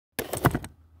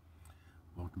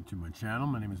welcome to my channel.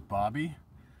 My name is Bobby.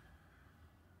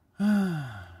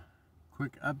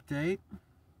 Quick update.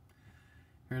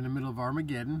 Here in the middle of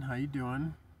Armageddon. How you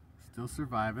doing? Still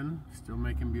surviving. Still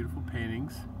making beautiful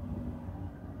paintings.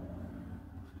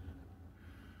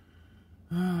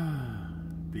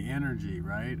 The energy,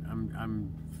 right?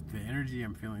 The energy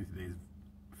I'm feeling today is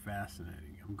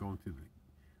fascinating.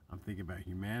 I'm thinking about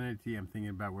humanity. I'm thinking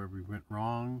about where we went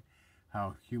wrong,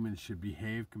 how humans should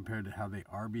behave compared to how they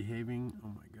are behaving. Oh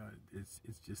my God, it's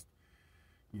just,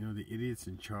 you know, the idiots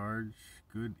in charge,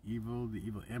 good, evil, the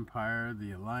evil empire,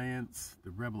 the alliance,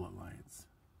 the rebel alliance,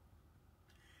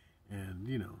 and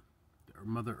you know,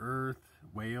 Mother Earth,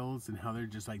 whales, and how they're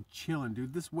just like chilling,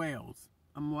 dude. This whales,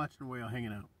 I'm watching a whale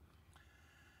hanging out.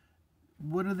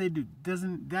 What do they do?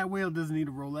 That whale doesn't need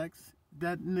a Rolex?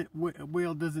 That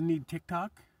whale doesn't need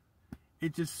TikTok?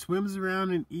 It just swims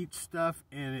around and eats stuff,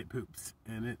 and it poops,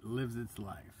 and it lives its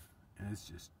life, and it's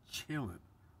just chilling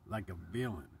like a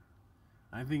villain.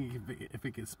 I think if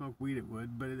it could smoke weed, it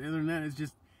would, but other than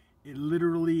that, it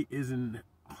literally is in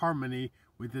harmony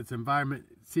with its environment.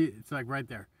 See, it's like right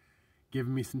there,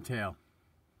 giving me some tail.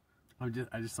 I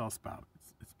just saw a spout.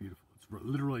 It's beautiful. It's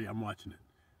literally, I'm watching it.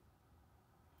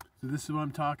 So this is what I'm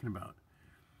talking about.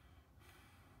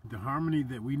 The harmony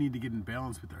that we need to get in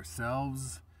balance with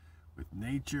ourselves, with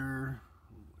nature.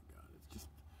 Oh my God, it's just,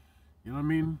 you know what I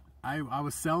mean? I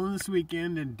was selling this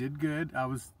weekend and did good. I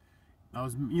was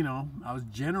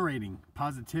generating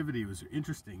positivity. It was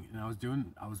interesting, and I was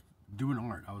doing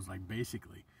art. I was like,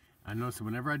 basically, I know, so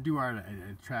whenever I do art, it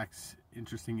attracts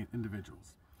interesting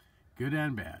individuals, good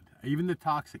and bad. Even the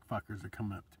toxic fuckers are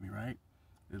coming up to me, right?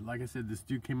 Like I said, this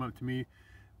dude came up to me,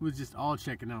 was just all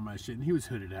checking out my shit, and he was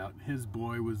hooded out, and his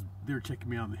boy they were checking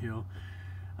me out on the hill.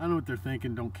 I don't know what they're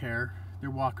thinking, don't care. They're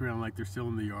walking around like they're still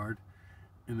in the yard,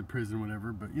 in the prison,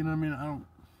 whatever, but you know what I mean? I don't.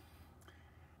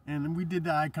 And we did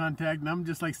the eye contact, and I'm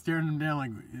just like staring him down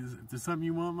like, is there something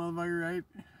you want, motherfucker, right?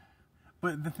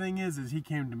 But the thing is he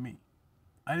came to me.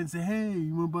 I didn't say, hey,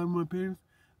 you want to buy my paintings?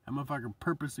 That motherfucker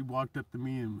purposely walked up to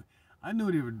me, and I knew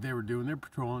what they were doing. They're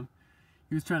patrolling.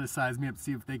 He was trying to size me up to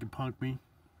see if they could punk me.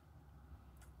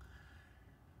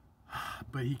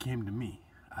 But he came to me.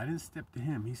 I didn't step to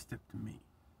him, he stepped to me.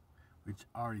 Which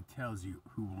already tells you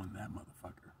who won that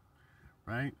motherfucker,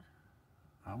 right?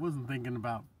 I wasn't thinking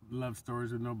about love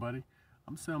stories with nobody.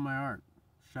 I'm selling my art,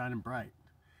 shining bright.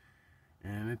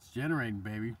 And it's generating,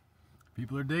 baby.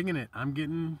 People are digging it. I'm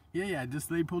getting,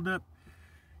 they pulled up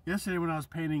yesterday when I was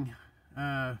painting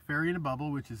Fairy in a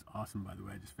Bubble, which is awesome, by the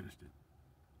way. I just finished it.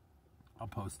 I'll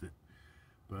post it.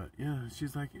 But yeah,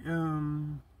 she's like,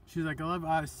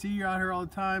 I see you out here all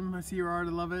the time. I see your art,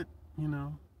 I love it. You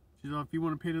know, she's like, if you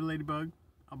want to paint a ladybug,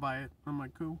 I'll buy it. I'm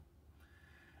like, cool.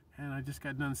 And I just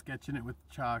got done sketching it with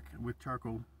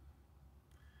charcoal.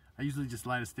 I usually just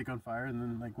light a stick on fire, and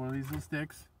then like one of these little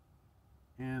sticks,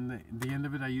 and the end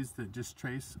of it I use to just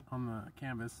trace on the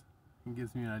canvas. It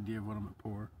gives me an idea of what I'm gonna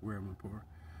pour, where I'm gonna pour.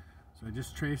 So I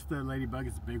just traced the ladybug.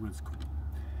 It's a big one, it's cool.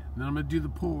 And then I'm gonna do the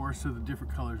pour, so the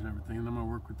different colors and everything, and I'm gonna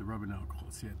work with the rubbing alcohol.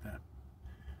 See if that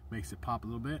makes it pop a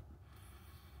little bit.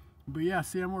 But yeah,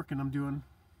 see, I'm working, I'm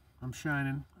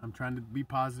shining, I'm trying to be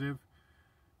positive,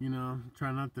 you know,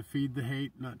 trying not to feed the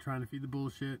hate, not trying to feed the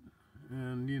bullshit.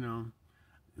 And you know,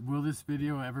 will this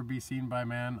video ever be seen by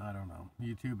man? I don't know.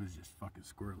 YouTube is just fucking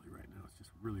squirrely right now. It's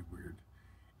just really weird.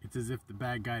 It's as if the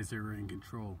bad guys are in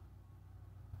control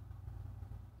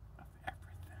of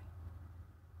everything.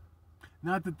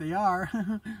 Not that they are,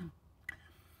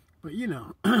 but you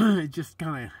know, it just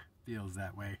kind of feels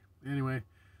that way. Anyway,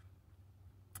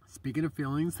 speaking of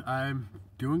feelings, I'm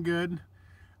doing good.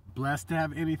 Blessed to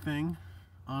have anything,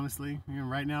 honestly. You know,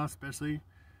 right now especially,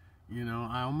 you know,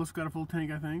 I almost got a full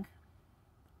tank, I think.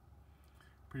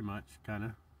 Pretty much, kind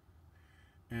of.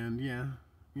 And yeah,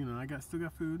 you know, still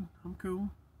got food. I'm cool.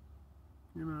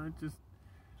 You know,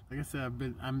 like I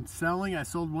said, I'm selling. I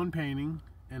sold one painting,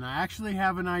 and I actually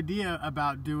have an idea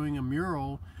about doing a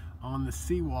mural on the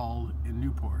seawall in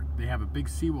Newport. They have a big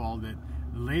seawall that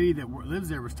the lady that lives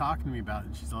there was talking to me about,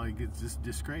 and she's like, it's just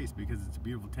disgrace because it's a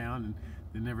beautiful town and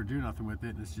they never do nothing with it,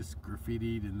 and it's just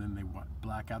graffitied, and then they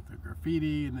black out the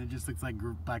graffiti, and it just looks like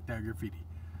blacked out graffiti.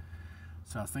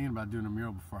 So I was thinking about doing a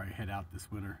mural before I head out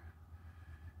this winter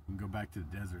and go back to the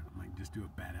desert. I'm like, just do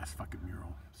a badass fucking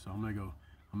mural. So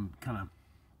I'm kind of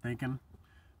thinking,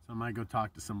 so I might go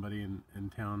talk to somebody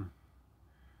in town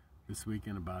this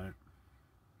weekend about it.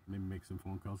 Maybe make some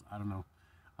phone calls. I don't know.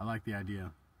 I like the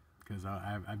idea because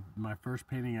my first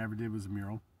painting I ever did was a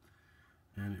mural,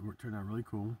 and it turned out really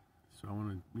cool. So I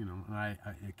want to, you know,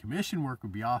 and commission work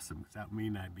would be awesome because that would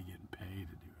mean I'd be getting paid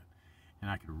to do it. and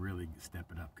I could really step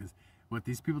it up. Because what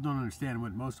these people don't understand,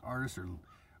 what most artists are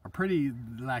pretty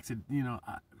lax. You know,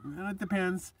 it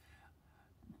depends.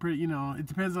 It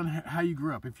depends on how you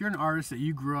grew up. If you're an artist that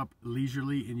you grew up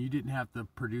leisurely and you didn't have to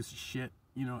produce shit,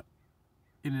 you know,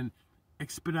 in an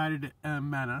expedited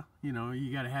manner, you know,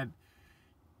 you gotta have,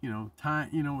 you know, time.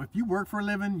 You know, if you work for a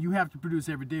living, you have to produce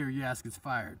every day, or your ass gets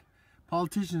fired.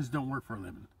 Politicians don't work for a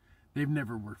living. They've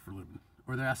never worked for a living,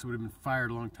 or their ass would have been fired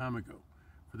a long time ago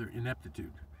for their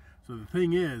ineptitude. So the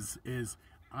thing is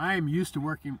I am used to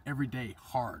working every day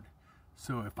hard.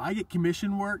 So if I get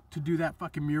commission work to do that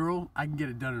fucking mural, I can get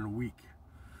it done in a week.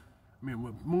 I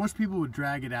mean, most people would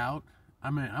drag it out.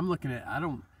 I mean, I'm looking at,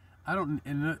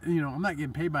 and you know, I'm not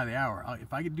getting paid by the hour.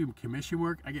 If I could do commission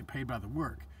work, I get paid by the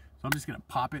work. So I'm just gonna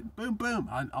pop it, boom, boom.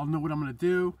 I'll know what I'm gonna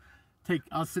do.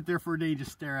 I'll sit there for a day and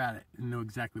just stare at it and know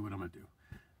exactly what I'm gonna do.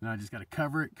 And I just gotta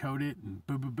cover it, coat it, and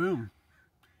boom, boom, boom.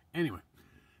 Anyway,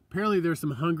 apparently there's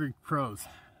some hungry crows.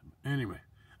 Anyway,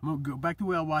 I'm gonna go back to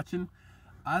whale watching.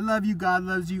 I love you, God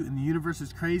loves you, and the universe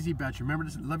is crazy about you. Remember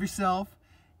to love yourself.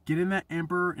 Get in that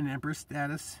emperor and empress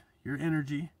status, your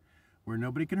energy, where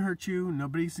nobody can hurt you.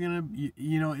 Nobody's gonna,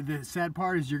 you know, the sad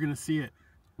part is you're gonna see it.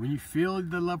 When you feel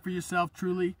the love for yourself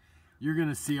truly, you're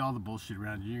gonna see all the bullshit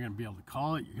around you. You're gonna be able to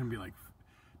call it. You're gonna be like,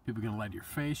 people are gonna lie to your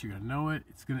face. You're gonna know it.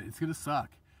 It's gonna suck,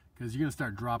 because you're gonna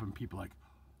start dropping people like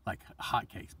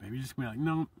hotcakes, baby. You're just gonna be like,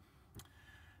 no.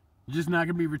 You're just not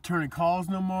gonna be returning calls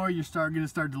no more. You're gonna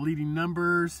start deleting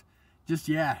numbers.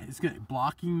 It's gonna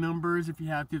blocking numbers if you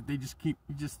have to. If they just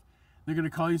they're gonna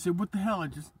call you and say, what the hell?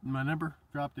 My number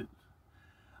dropped it.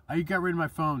 I got rid of my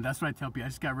phone. That's what I tell people. I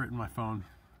just got rid of my phone.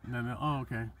 And then, oh,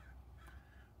 okay.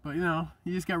 But you know,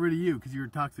 you just got rid of you because you're a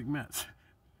toxic mess.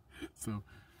 So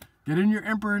get in your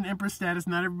emperor and empress status.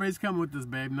 Not everybody's coming with this,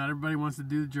 babe. Not everybody wants to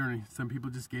do the journey. Some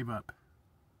people just gave up,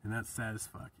 and that's sad as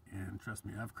fuck. And trust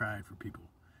me, I've cried for people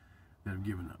that have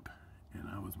given up, and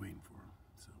I was waiting for them.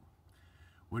 So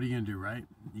what are you gonna do, right?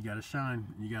 You gotta shine,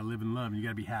 and you gotta live in love, and you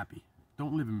gotta be happy.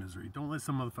 Don't live in misery. Don't let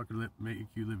some motherfucker make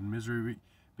you live in misery,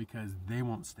 because they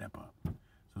won't step up.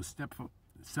 So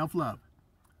self-love.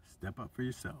 Step up for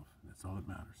yourself. That's all that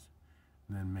matters.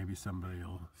 And then maybe somebody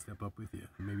will step up with you.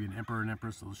 Maybe an emperor and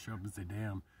empress will show up and say,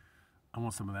 damn, I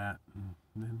want some of that. And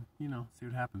then, you know, see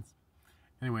what happens.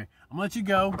 Anyway, I'm gonna let you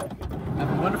go.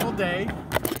 Have a wonderful day.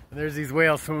 There's these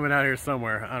whales swimming out here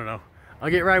somewhere. I don't know. I'll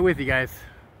get right with you guys.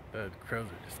 The crows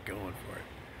are just going for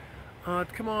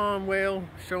it. Come on, whale.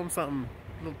 Show them something.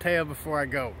 A little tail before I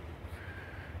go.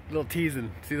 A little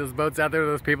teasing. See those boats out there?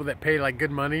 Those people that pay like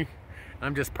good money?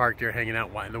 I'm just parked here hanging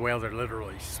out, and the whales are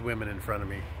literally swimming in front of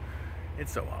me.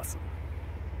 It's so awesome.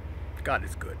 God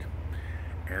is good.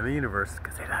 And the universe,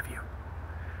 because they love you.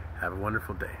 Have a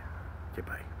wonderful day. Okay,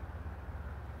 bye.